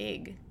wasn't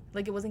big.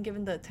 Like, it wasn't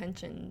given the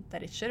attention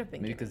that it should have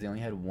been Maybe because they only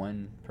had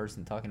one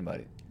person talking about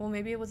it. Well,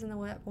 maybe it wasn't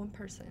one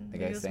person. The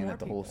guy saying that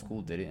the whole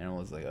school did it, and I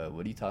was like,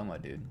 what are you talking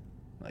about, dude?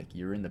 Like,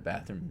 you're in the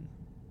bathroom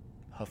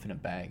huffing a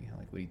bag.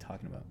 Like, what are you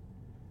talking about?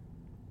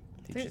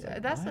 Dude,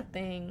 like, that's the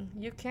thing.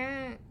 You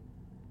can't...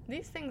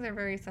 These things are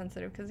very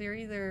sensitive because you're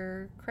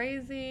either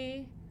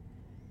crazy,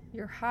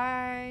 you're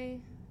high,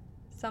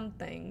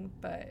 something,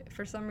 but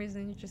for some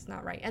reason you're just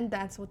not right. And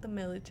that's what the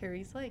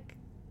military's like.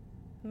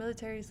 The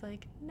military's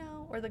like,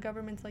 no, or the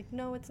government's like,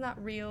 no, it's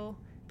not real.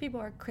 People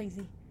are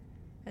crazy.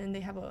 And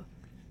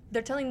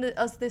they're telling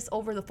us this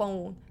over the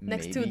phone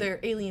next to their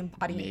alien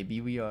body.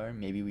 Maybe we are,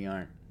 maybe we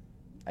aren't.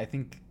 I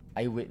think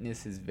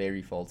eyewitness is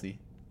very faulty.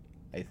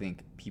 I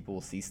think people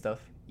will see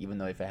stuff, even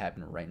though if it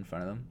happened right in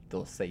front of them,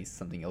 they'll say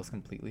something else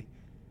completely.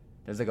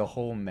 There's like a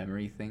whole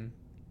memory thing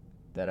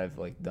that I've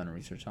like done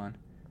research on.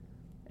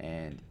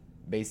 And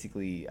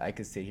basically I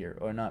could sit here,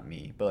 or not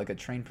me, but like a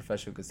trained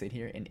professional could sit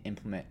here and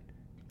implement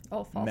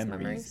false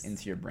memories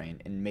into your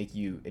brain and make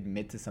you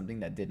admit to something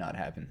that did not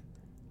happen.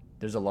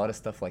 There's a lot of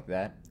stuff like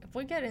that. If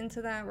we get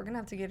into that, we're going to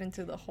have to get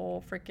into the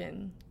whole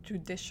freaking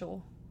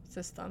judicial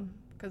system.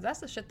 Because that's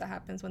the shit that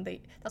happens when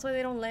that's why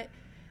they don't let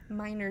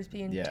minors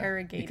be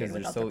interrogated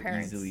without their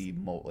parents. Because they're so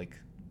easily,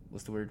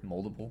 what's the word?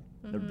 Moldable.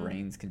 Their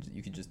brains,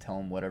 you can just tell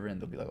them whatever and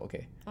they'll be like,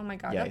 okay. Oh my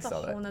God, that's a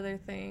whole nother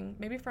thing.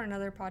 Maybe for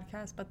another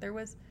podcast, but there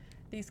was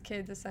these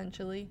kids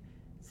essentially,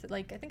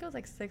 like I think it was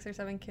like 6 or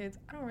 7 kids.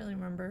 I don't really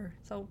remember.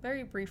 So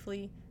very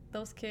briefly,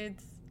 those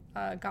kids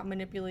got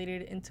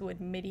manipulated into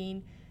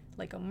admitting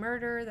like a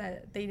murder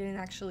that they didn't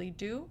actually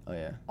do. Oh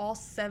yeah. All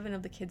 7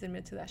 of the kids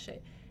admit to that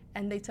shit.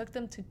 And they took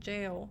them to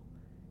jail.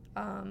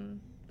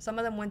 Some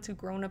of them went to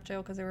grown-up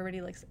jail because they were already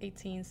like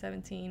 18,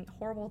 17.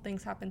 Horrible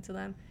things happened to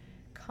them.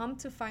 Come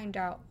to find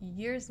out,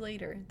 years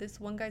later, this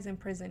one guy's in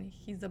prison.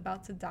 He's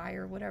about to die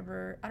or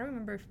whatever. I don't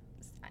remember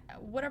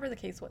whatever the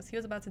case was. He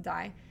was about to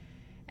die.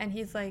 And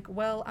he's like,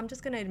 well, I'm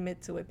just going to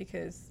admit to it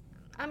because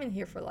I'm in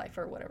here for life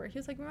or whatever. He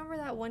was like, remember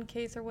that one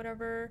case or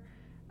whatever?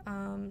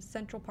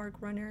 Central Park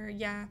runner?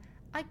 Yeah,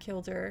 I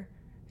killed her.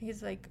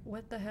 he's like,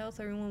 what the hell?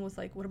 So everyone was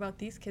like, what about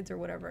these kids or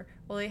whatever?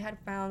 Well, they had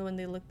found when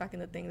they looked back in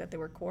the thing that they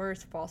were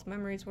coerced, false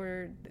memories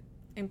were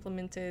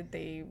implemented,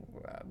 they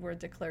were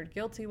declared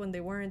guilty when they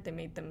weren't. They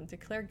made them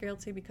declare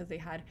guilty because they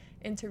had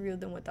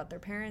interviewed them without their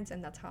parents,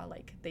 and that's how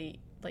like they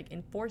like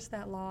enforced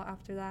that law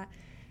after that.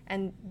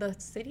 And the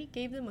city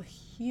gave them a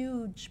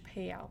huge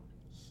payout.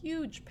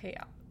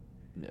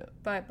 Yeah.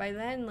 But by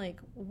then, like,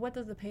 what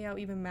does the payout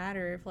even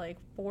matter if like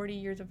 40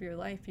 years of your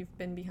life you've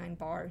been behind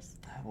bars?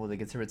 Well, they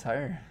get to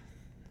retire.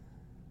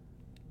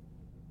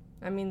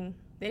 I mean,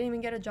 they didn't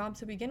even get a job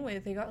to begin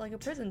with. They got like a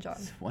prison job.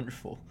 It's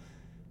wonderful.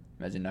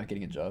 Imagine not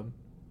getting a job.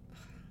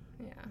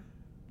 Yeah.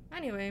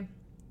 Anyway,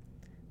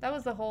 that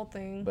was the whole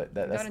thing. But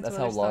that's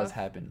how laws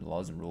happen,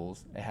 laws and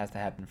rules. It has to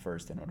happen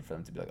first in order for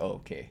them to be like, oh,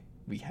 okay,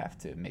 we have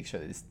to make sure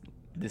that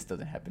this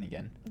doesn't happen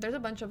again. There's a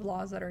bunch of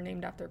laws that are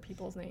named after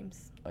people's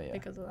names. Oh, yeah.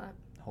 Because of that.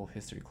 Whole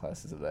history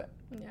classes of that.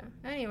 Yeah.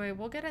 Anyway,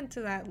 we'll get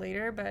into that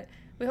later, but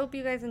we hope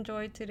you guys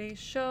enjoyed today's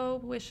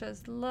show. Wish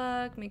us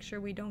luck. Make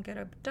sure we don't get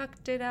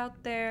abducted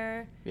out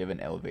there. We have an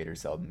elevator,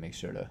 so I'll make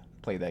sure to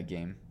play that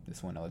game.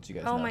 This one, I'll let you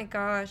guys know. Oh my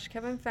gosh.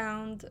 Kevin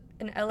found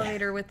an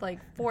elevator with like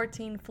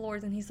 14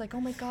 floors, and he's like,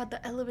 oh my god,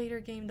 the elevator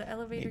game, the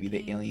elevator game.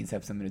 Maybe the aliens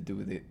have something to do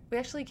with it. We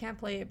actually can't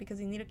play it because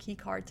you need a key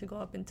card to go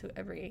up into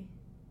every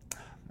Oh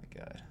my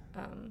god.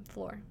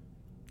 Floor.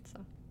 So,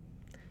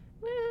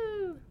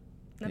 woo!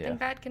 Nothing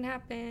bad can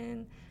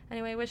happen.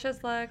 Anyway, wish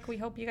us luck. We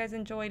hope you guys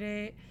enjoyed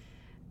it.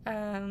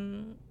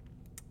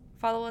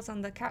 Follow us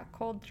on the Cat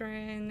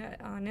Cauldron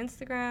on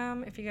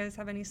Instagram. If you guys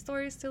have any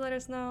stories to let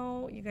us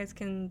know, you guys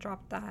can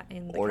drop that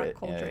in the Cat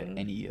Cauldron. Or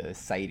any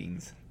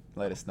sightings,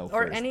 let us know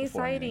or first. Or any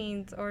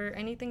sightings or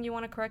anything you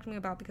want to correct me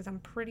about, because I'm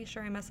pretty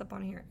sure I mess up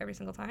on here every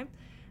single time.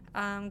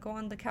 Go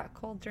on the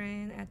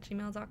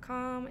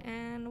catcauldron@gmail.com,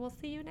 and we'll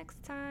see you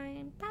next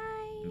time.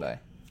 Bye. Bye.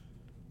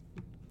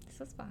 This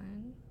was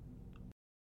fun.